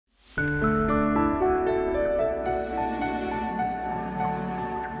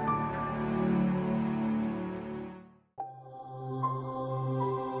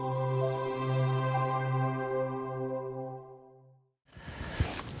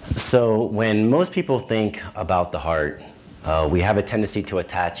So when most people think about the heart, we have a tendency to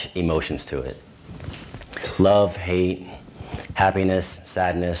attach emotions to it. Love, hate, happiness,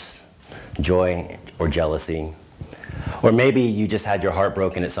 sadness, joy, or jealousy. Or maybe you just had your heart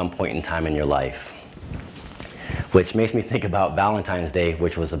broken at some point in time in your life. Which makes me think about Valentine's Day,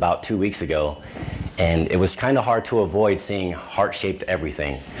 which was about 2 weeks ago. And it was kind of hard to avoid seeing heart-shaped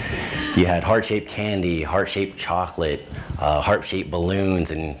everything. You had heart-shaped candy, heart-shaped chocolate, heart-shaped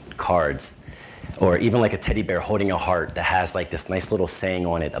balloons and cards. Or even like a teddy bear holding a heart that has like this nice little saying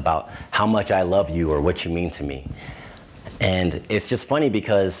on it about how much I love you or what you mean to me. And it's just funny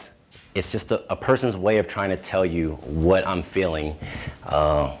because it's just a person's way of trying to tell you what I'm feeling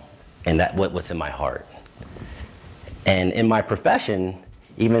and what's in my heart. And in my profession,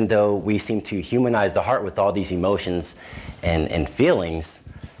 even though we seem to humanize the heart with all these emotions and feelings,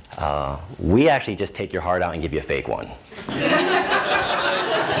 we actually just take your heart out and give you a fake one.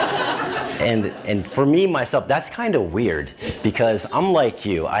 And for me, myself, that's kind of weird because I'm like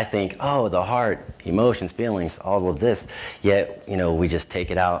you. I think, oh, the heart, emotions, feelings, all of this. Yet, you know, we just take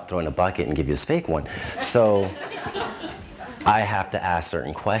it out, throw it in a bucket, and give you this fake one. So I have to ask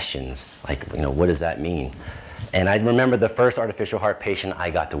certain questions, like, you know, what does that mean? And I remember the first artificial heart patient I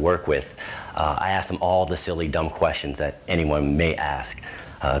got to work with. I asked them all the silly, dumb questions that anyone may ask.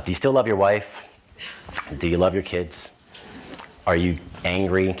 Do you still love your wife? Do you love your kids? Are you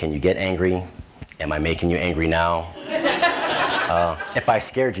angry? Can you get angry? Am I making you angry now? If I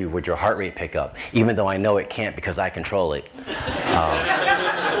scared you, would your heart rate pick up? Even though I know it can't because I control it.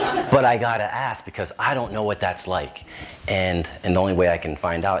 But I gotta ask because I don't know what that's like. And the only way I can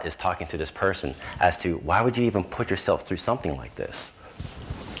find out is talking to this person as to why would you even put yourself through something like this?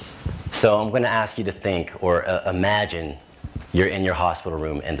 So I'm gonna ask you to think or imagine you're in your hospital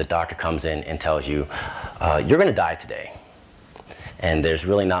room and the doctor comes in and tells you, you're gonna die today. And there's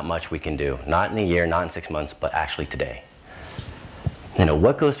really not much we can do. Not in a year, not in 6 months, but actually today. You know,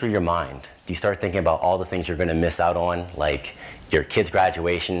 what goes through your mind? Do you start thinking about all the things you're gonna miss out on, like your kid's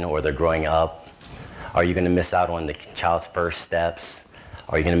graduation or they're growing up? Are you gonna miss out on the child's first steps?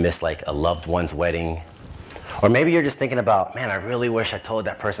 Are you gonna miss like a loved one's wedding? Or maybe you're just thinking about, man, I really wish I told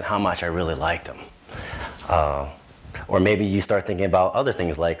that person how much I really liked them. Or maybe you start thinking about other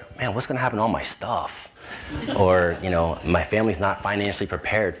things like, man, what's gonna happen to all my stuff? Or, you know, my family's not financially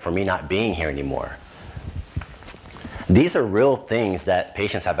prepared for me not being here anymore. These are real things that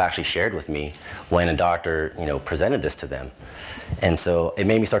patients have actually shared with me when a doctor, you know, presented this to them. And so it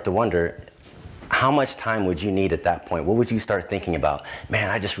made me start to wonder, how much time would you need at that point? What would you start thinking about? Man,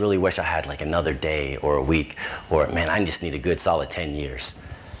 I just really wish I had like another day or a week, or man, I just need a good solid 10 years.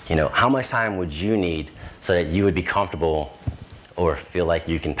 You know, how much time would you need so that you would be comfortable or feel like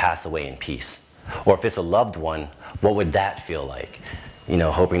you can pass away in peace? Or if it's a loved one, what would that feel like? You know,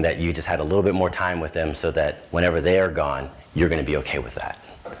 hoping that you just had a little bit more time with them so that whenever they are gone, you're going to be okay with that.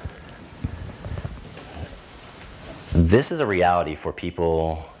 This is a reality for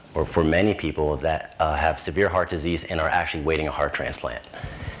people, or for many people that have severe heart disease and are actually waiting a heart transplant.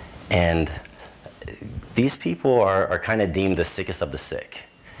 And these people are kind of deemed the sickest of the sick.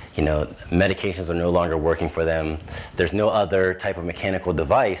 You know, medications are no longer working for them. There's no other type of mechanical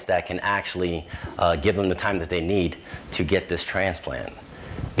device that can actually give them the time that they need to get this transplant.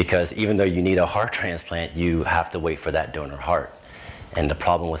 Because even though you need a heart transplant, you have to wait for that donor heart. And the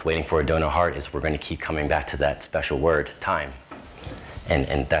problem with waiting for a donor heart is we're going to keep coming back to that special word, time.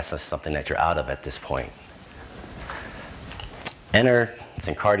 And that's just something that you're out of at this point. Enter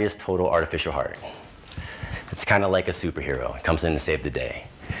Syncardia's Total Artificial Heart. It's kind of like a superhero. It comes in to save the day.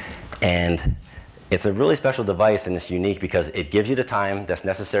 And it's a really special device, and it's unique because it gives you the time that's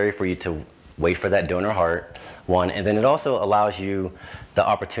necessary for you to wait for that donor heart, one, and then it also allows you the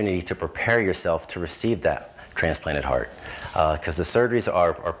opportunity to prepare yourself to receive that transplanted heart. Because the surgeries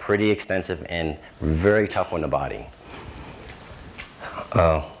are pretty extensive and very tough on the body.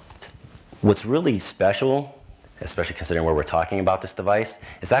 What's really special, especially considering where we're talking about this device,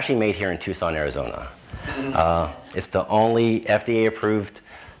 it's actually made here in Tucson, Arizona. It's the only FDA-approved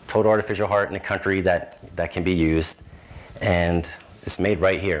total artificial heart in the country that can be used, and it's made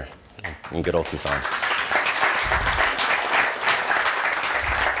right here in good old Tucson.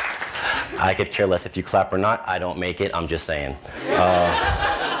 I could care less if you clap or not. I don't make it, I'm just saying.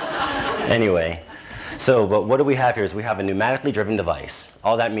 Anyway, but what do we have here is we have a pneumatically driven device.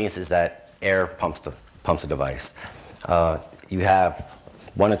 All that means is that air pumps the device. You have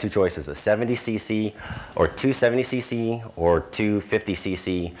one of two choices, a 70 cc or two 70 cc or two 50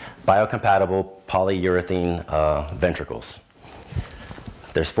 cc biocompatible polyurethane ventricles.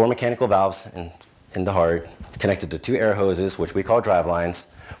 There's 4 mechanical valves in the heart. It's connected to 2 air hoses, which we call drive lines,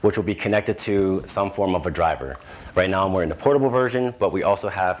 which will be connected to some form of a driver. Right now I'm wearing the portable version, but we also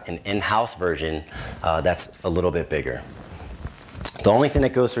have an in-house version that's a little bit bigger. The only thing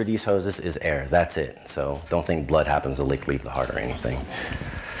that goes through these hoses is air. That's it. So don't think blood happens to leave the heart or anything.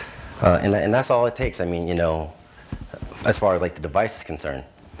 And that's all it takes. I mean, you know, as far as like the device is concerned.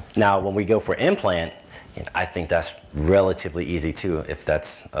 Now, when we go for implant, I think that's relatively easy too, if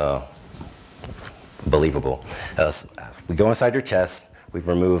that's believable. We go inside your chest. We've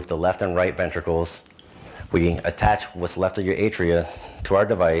removed the left and right ventricles. We attach what's left of your atria to our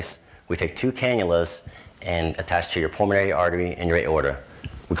device. We take 2 cannulas and attach to your pulmonary artery and your aorta.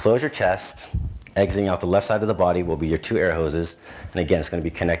 We close your chest. Exiting out the left side of the body will be your 2 air hoses. And again, it's going to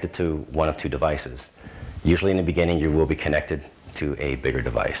be connected to one of 2 devices. Usually in the beginning, you will be connected to a bigger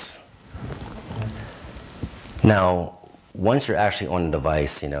device. Now, once you're actually on the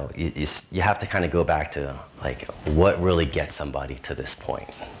device, you know, you have to kind of go back to like what really gets somebody to this point.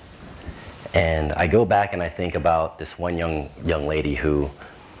 And I go back and I think about this one young lady who,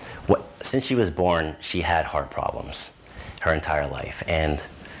 since she was born, she had heart problems her entire life. And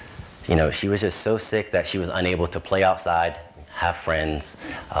you know, she was just so sick that she was unable to play outside, have friends.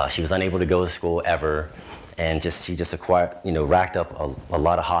 She was unable to go to school ever. And she just acquired, you know, racked up a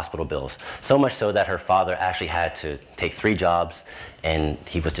lot of hospital bills. So much so that her father actually had to take 3 jobs, and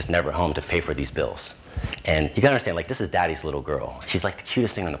he was just never home to pay for these bills. And you gotta understand, like, this is daddy's little girl. She's like the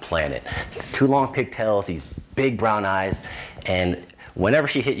cutest thing on the planet. 2 long pigtails, these big brown eyes, and whenever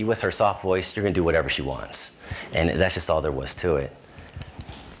she hit you with her soft voice, you're gonna do whatever she wants. And that's just all there was to it.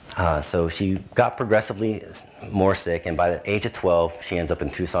 So she got progressively more sick, and by the age of 12, she ends up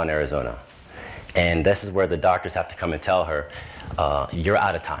in Tucson, Arizona. And this is where the doctors have to come and tell her, you're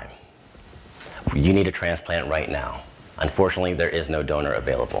out of time. You need a transplant right now. Unfortunately, there is no donor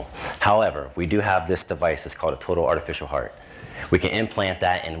available. However, we do have this device. It's called a total artificial heart. We can implant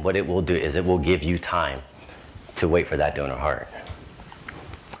that, and what it will do is it will give you time to wait for that donor heart.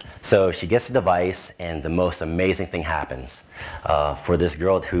 So she gets the device, and the most amazing thing happens for this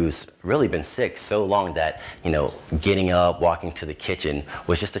girl who's really been sick so long that, you know, getting up, walking to the kitchen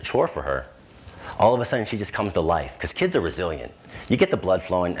was just a chore for her. All of a sudden, she just comes to life, because kids are resilient. You get the blood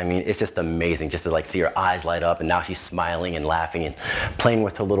flowing. I mean, it's just amazing just to like see her eyes light up, and now she's smiling and laughing and playing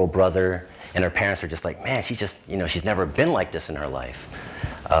with her little brother. And her parents are just like, man, she's just, you know, she's never been like this in her life.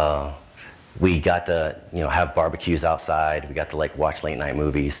 We got to, you know, have barbecues outside. We got to like watch late night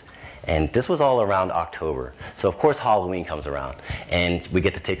movies. And this was all around October. So of course Halloween comes around, and we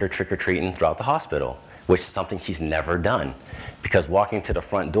get to take her trick-or-treating throughout the hospital, which is something she's never done. Because walking to the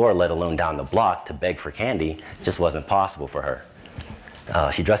front door, let alone down the block to beg for candy, just wasn't possible for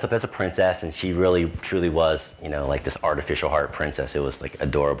her. She dressed up as a princess, and she really, truly was, you know, like this artificial heart princess. It was like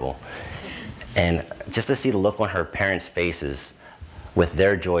adorable. And just to see the look on her parents' faces with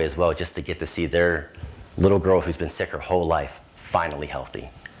their joy as well, just to get to see their little girl who's been sick her whole life finally healthy.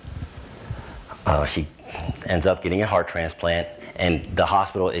 She ends up getting a heart transplant, and the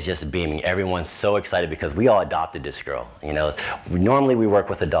hospital is just beaming. Everyone's so excited because we all adopted this girl. You know, normally we work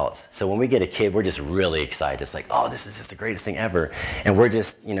with adults, so when we get a kid, we're just really excited. It's like, oh, this is just the greatest thing ever. And we're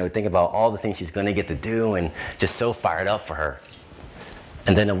just, you know, thinking about all the things she's going to get to do, and just so fired up for her.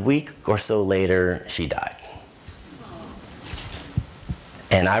 And then a week or so later, she died.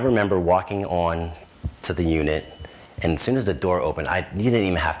 And I remember walking on to the unit, and as soon as the door opened, you didn't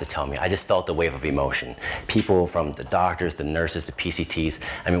even have to tell me. I just felt the wave of emotion. People from the doctors, the nurses, the PCTs,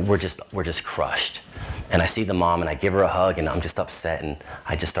 I mean, we're just crushed. And I see the mom, and I give her a hug, and I'm just upset, and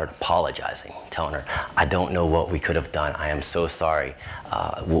I just start apologizing, telling her, I don't know what we could have done. I am so sorry.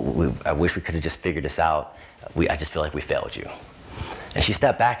 I wish we could have just figured this out. I just feel like we failed you. And she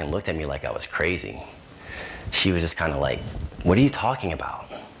stepped back and looked at me like I was crazy. She was just kind of like, what are you talking about?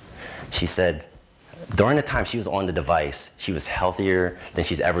 She said, during the time she was on the device, she was healthier than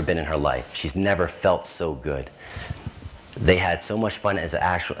she's ever been in her life. She's never felt so good. They had so much fun as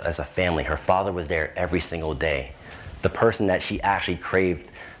a family. Her father was there every single day. The person that she actually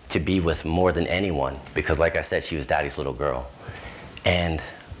craved to be with more than anyone, because like I said, she was daddy's little girl. And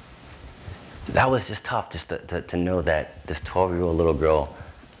that was just tough, just to know that this 12-year-old little girl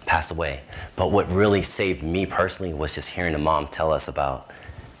passed away. But what really saved me personally was just hearing the mom tell us about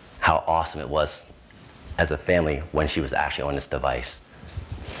how awesome it was as a family when she was actually on this device.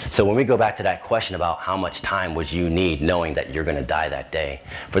 So when we go back to that question about how much time would you need knowing that you're going to die that day,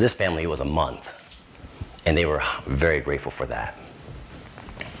 for this family it was a month, and they were very grateful for that.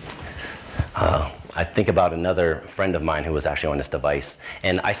 I think about another friend of mine who was actually on this device.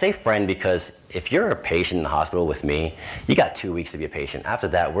 And I say friend because if you're a patient in the hospital with me, you got 2 weeks to be a patient. After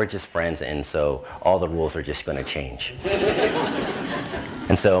that, we're just friends, and so all the rules are just going to change.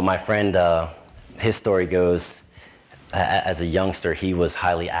 And so my friend, his story goes, as a youngster, he was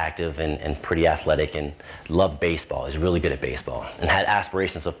highly active and pretty athletic and loved baseball. He was really good at baseball and had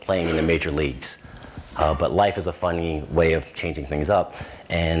aspirations of playing in the major leagues. But life is a funny way of changing things up,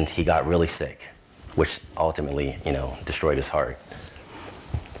 and he got really sick, which ultimately, destroyed his heart.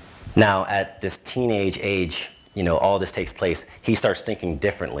 Now, at this teenage age, all this takes place, he starts thinking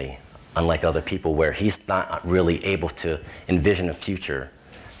differently, unlike other people, where he's not really able to envision a future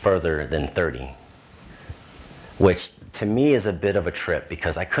further than 30, which to me is a bit of a trip,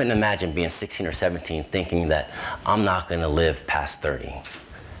 because I couldn't imagine being 16 or 17 thinking that I'm not going to live past 30.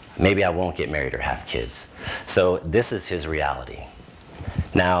 Maybe I won't get married or have kids. So this is his reality.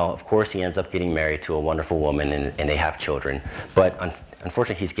 Now, of course, he ends up getting married to a wonderful woman, and they have children, but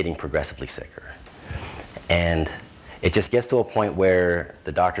unfortunately, he's getting progressively sicker. And it just gets to a point where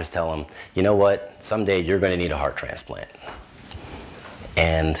the doctors tell him, you know what, someday you're going to need a heart transplant.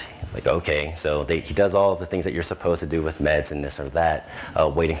 And he's like, okay, so he does all the things that you're supposed to do with meds and this or that,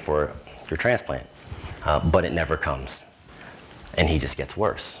 waiting for your transplant, but it never comes. And he just gets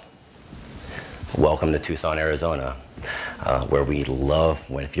worse. Welcome to Tucson, Arizona, where we love,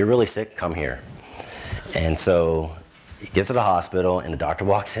 if you're really sick, come here. And so he gets to the hospital, and the doctor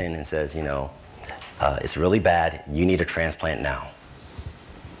walks in and says, it's really bad, you need a transplant now.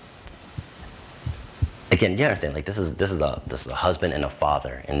 Again, you understand, this is a husband and a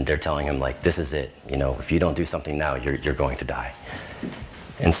father, and they're telling him, this is it, if you don't do something now, you're going to die.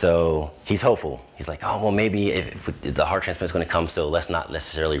 And so he's hopeful. He's like, oh, well, maybe if the heart transplant is going to come, so let's not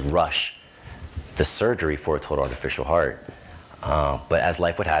necessarily rush the surgery for a total artificial heart. But as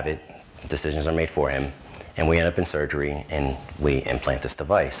life would have it, decisions are made for him, and we end up in surgery, and we implant this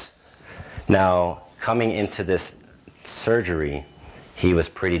device. Now, coming into this surgery, he was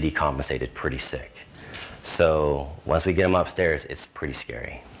pretty decompensated, pretty sick. So once we get him upstairs, it's pretty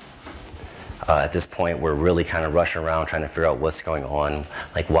scary. At this point, we're really kind of rushing around trying to figure out what's going on.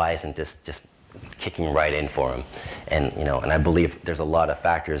 Why isn't this just kicking right in for him? And and I believe there's a lot of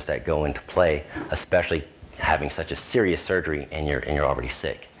factors that go into play, especially having such a serious surgery and you're already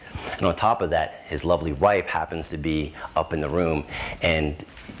sick. And on top of that, his lovely wife happens to be up in the room, and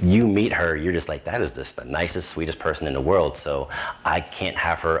you meet her, you're just like, that is just the nicest, sweetest person in the world, so I can't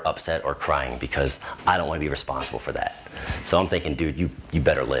have her upset or crying because I don't want to be responsible for that. So I'm thinking, dude, you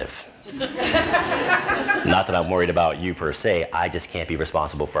better live. Not that I'm worried about you per se, I just can't be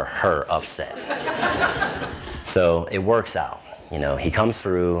responsible for her upset. So it works out. He comes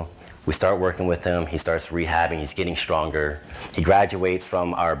through, we start working with him, he starts rehabbing, he's getting stronger. He graduates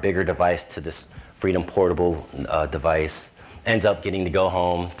from our bigger device to this Freedom Portable device, ends up getting to go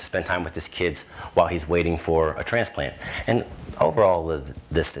home to spend time with his kids while he's waiting for a transplant. And overall,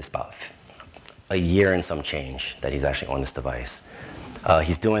 this is about a year and some change that he's actually on this device.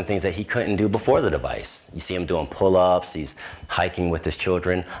 He's doing things that he couldn't do before the device. You see him doing pull-ups, he's hiking with his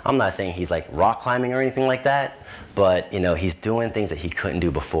children. I'm not saying he's rock climbing or anything like that, but he's doing things that he couldn't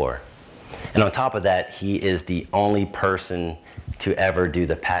do before. And on top of that, he is the only person to ever do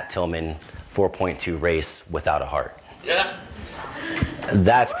the Pat Tillman 4.2 race without a heart. Yeah.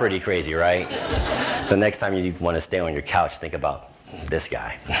 That's pretty crazy, right? So next time you want to stay on your couch, think about this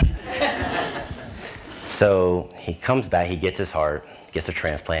guy. So he comes back, he gets his heart, gets a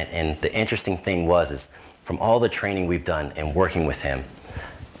transplant, and the interesting thing is from all the training we've done and working with him,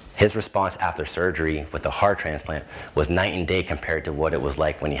 his response after surgery with the heart transplant was night and day compared to what it was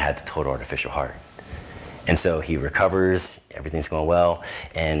like when he had the total artificial heart. And so he recovers, everything's going well,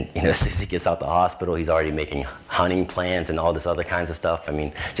 and as soon as he gets out the hospital, he's already making hunting plans and all this other kinds of stuff.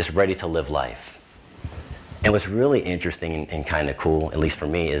 Just ready to live life. And what's really interesting and kind of cool, at least for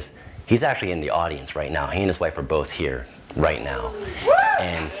me, is he's actually in the audience right now. He and his wife are both here right now.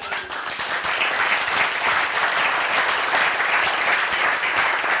 And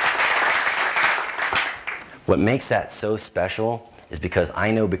what makes that so special is because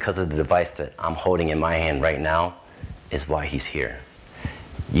I know because of the device that I'm holding in my hand right now is why he's here.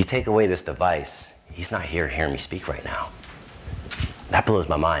 You take away this device, he's not here hearing me speak right now. That blows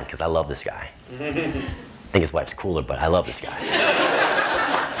my mind because I love this guy. I think his wife's cooler, but I love this guy.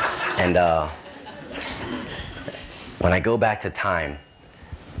 And when I go back to time,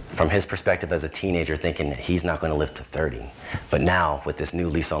 from his perspective as a teenager, thinking that he's not going to live to 30. But now, with this new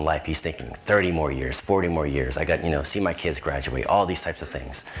lease on life, he's thinking 30 more years, 40 more years. I got, see my kids graduate, all these types of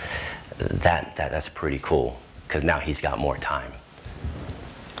things. That's pretty cool, because now he's got more time.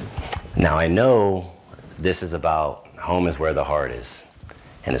 Now I know this is about home is where the heart is.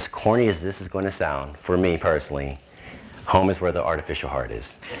 And as corny as this is going to sound, for me personally, home is where the artificial heart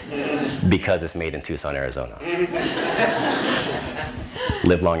is. Because it's made in Tucson, Arizona.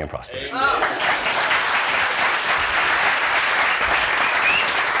 Live long and prosper.